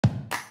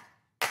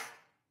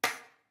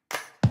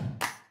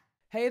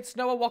Hey, it's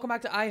Noah. Welcome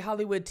back to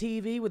iHollywood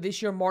TV. With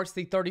this year marks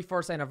the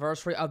 31st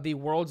anniversary of the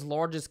world's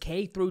largest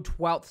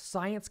K-12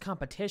 science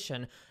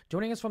competition.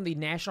 Joining us from the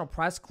National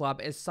Press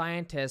Club is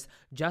scientist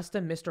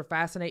Justin Mr.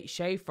 Fascinate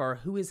Shaifer,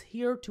 who is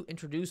here to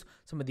introduce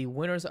some of the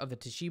winners of the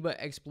Toshiba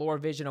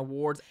ExploraVision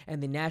Awards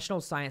and the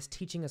National Science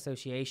Teaching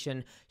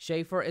Association.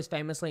 Shaifer is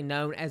famously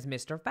known as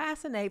Mr.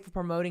 Fascinate for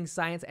promoting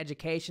science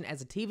education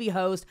as a TV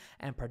host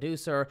and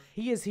producer.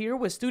 He is here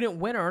with student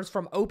winners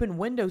from Open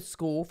Window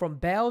School from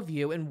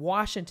Bellevue in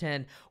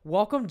Washington.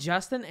 Welcome,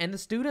 Justin and the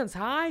students.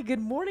 Hi, good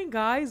morning,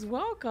 guys.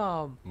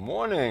 Welcome.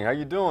 Morning. How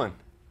you doing?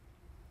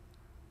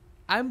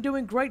 I'm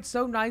doing great.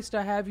 So nice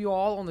to have you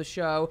all on the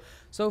show.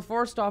 So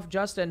first off,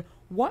 Justin,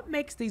 what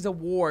makes these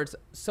awards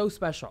so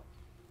special?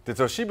 The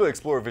Toshiba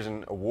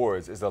ExploraVision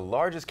Awards is the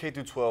largest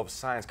K-12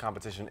 science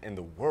competition in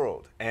the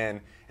world,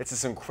 and it's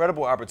this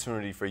incredible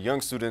opportunity for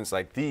young students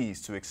like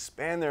these to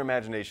expand their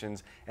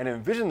imaginations and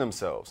envision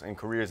themselves in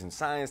careers in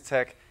science,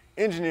 tech,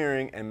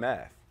 engineering, and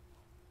math.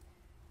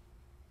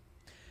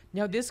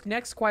 Now, this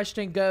next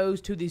question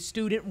goes to the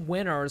student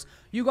winners.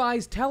 You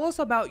guys, tell us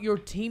about your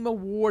team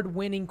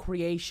award-winning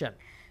creation.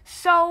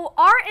 So,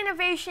 our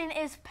innovation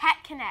is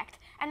Pet Connect,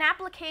 an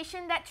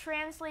application that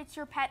translates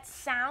your pet's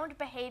sound,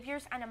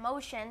 behaviors, and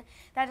emotion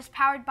that is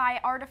powered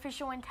by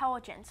artificial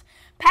intelligence.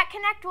 Pet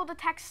Connect will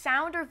detect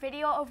sound or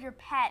video of your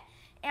pet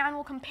and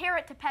will compare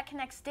it to Pet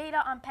Connect's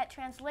data on pet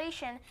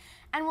translation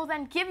and will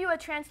then give you a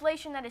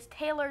translation that is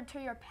tailored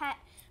to your pet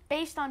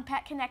based on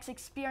Pet Connect's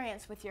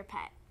experience with your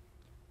pet.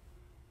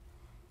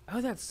 Oh,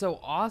 that's so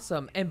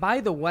awesome. And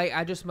by the way,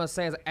 I just must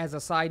say as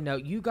a side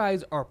note, you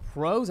guys are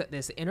pros at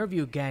this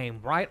interview game.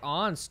 Right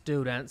on,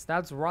 students.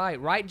 That's right.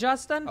 Right,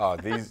 Justin? Oh,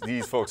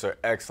 these folks are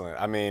excellent.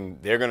 I mean,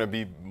 they're going to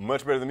be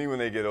much better than me when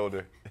they get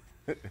older.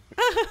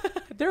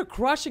 They're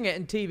crushing it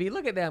in TV.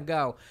 Look at them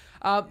go.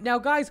 Now,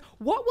 guys,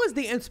 what was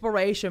the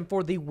inspiration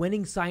for the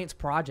winning science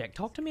project?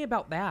 Talk to me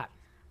about that.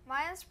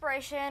 My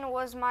inspiration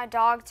was my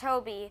dog,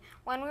 Toby.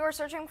 When we were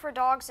searching for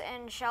dogs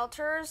in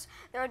shelters,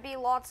 there would be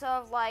lots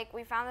of,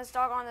 we found this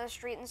dog on the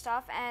street and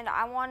stuff, and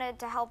I wanted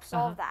to help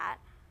solve that.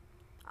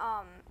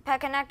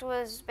 Pet Connect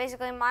was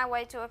basically my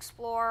way to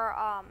explore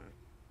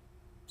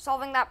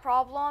solving that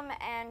problem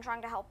and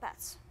trying to help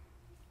pets.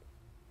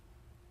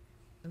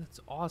 That's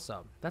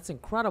awesome. That's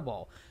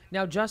incredible.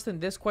 Now, Justin,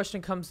 this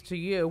question comes to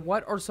you.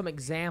 What are some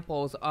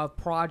examples of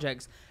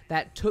projects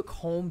that took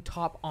home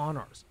top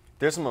honors?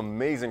 There's some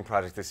amazing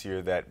projects this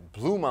year that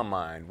blew my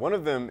mind. One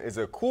of them is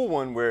a cool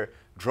one where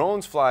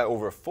drones fly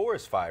over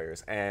forest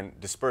fires and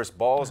disperse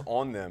balls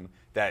on them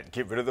that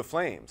get rid of the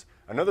flames.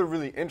 Another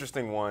really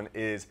interesting one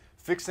is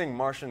fixing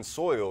Martian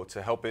soil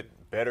to help it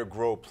better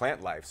grow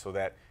plant life so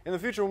that in the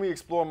future when we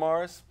explore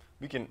Mars,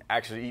 we can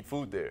actually eat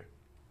food there.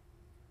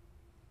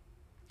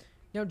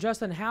 Now,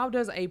 Justin, how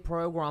does a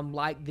program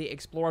like the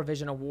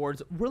ExploraVision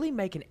Awards really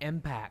make an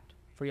impact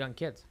for young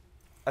kids?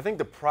 I think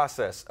the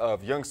process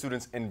of young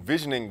students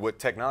envisioning what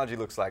technology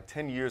looks like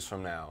 10 years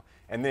from now,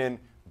 and then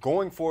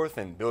going forth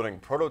and building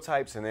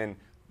prototypes and then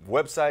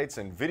websites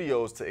and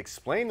videos to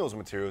explain those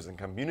materials and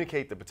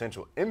communicate the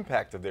potential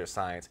impact of their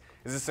science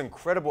is this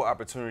incredible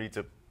opportunity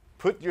to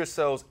put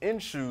yourselves in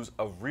shoes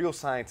of real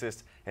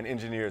scientists and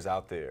engineers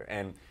out there.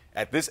 And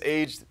at this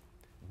age,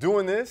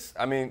 doing this,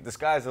 I mean, the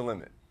sky's the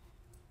limit.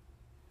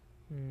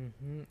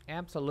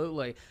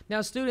 Absolutely.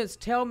 Now, students,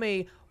 tell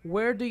me,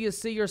 where do you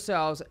see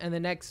yourselves in the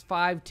next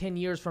 5-10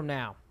 years from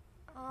now?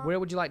 Where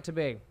would you like to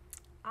be?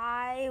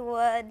 I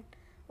would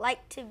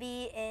like to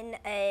be in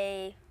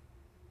a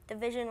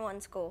Division I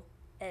school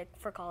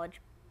for college.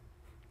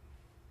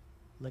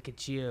 Look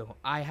at you.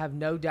 I have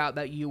no doubt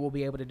that you will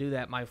be able to do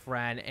that, my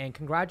friend. And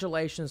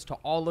congratulations to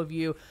all of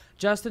you.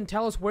 Justin,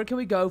 tell us, where can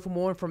we go for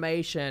more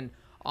information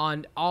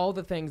on all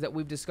the things that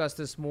we've discussed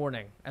this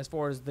morning as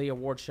far as the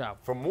award show?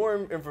 For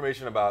more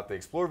information about the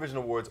ExploraVision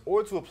Awards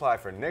or to apply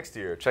for next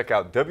year, check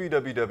out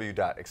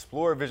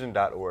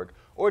www.exploravision.org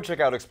or check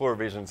out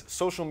ExploraVision's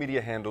social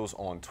media handles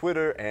on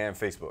Twitter and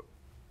Facebook.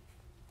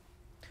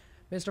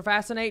 Mr.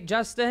 Fascinate,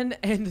 Justin,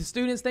 and the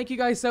students, thank you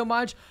guys so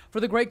much for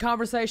the great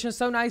conversation.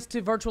 So nice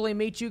to virtually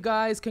meet you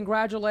guys.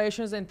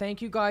 Congratulations, and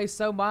thank you guys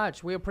so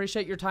much. We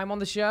appreciate your time on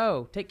the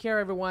show. Take care,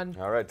 everyone.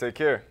 All right, take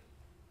care.